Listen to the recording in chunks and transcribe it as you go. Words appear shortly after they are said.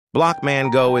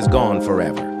Blockman Go is gone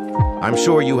forever. I'm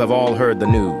sure you have all heard the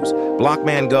news.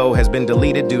 Blockman Go has been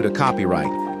deleted due to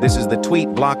copyright. This is the tweet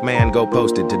Blockman Go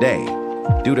posted today.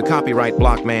 Due to copyright,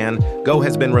 Blockman Go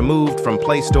has been removed from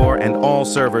Play Store and all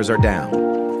servers are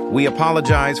down. We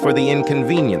apologize for the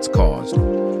inconvenience caused.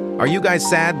 Are you guys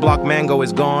sad Blockman Go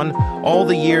is gone? All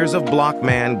the years of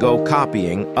Blockman Go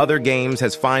copying other games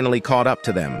has finally caught up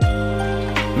to them.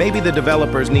 Maybe the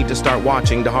developers need to start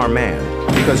watching to harm man,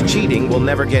 because cheating will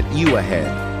never get you ahead.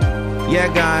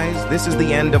 Yeah, guys, this is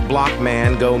the end of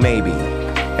Blockman Go maybe.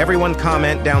 Everyone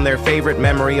comment down their favorite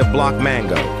memory of Blockman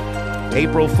Go.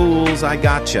 April Fools, I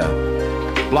gotcha.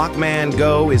 Blockman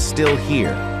Go is still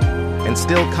here, and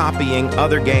still copying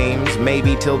other games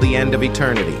maybe till the end of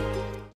eternity.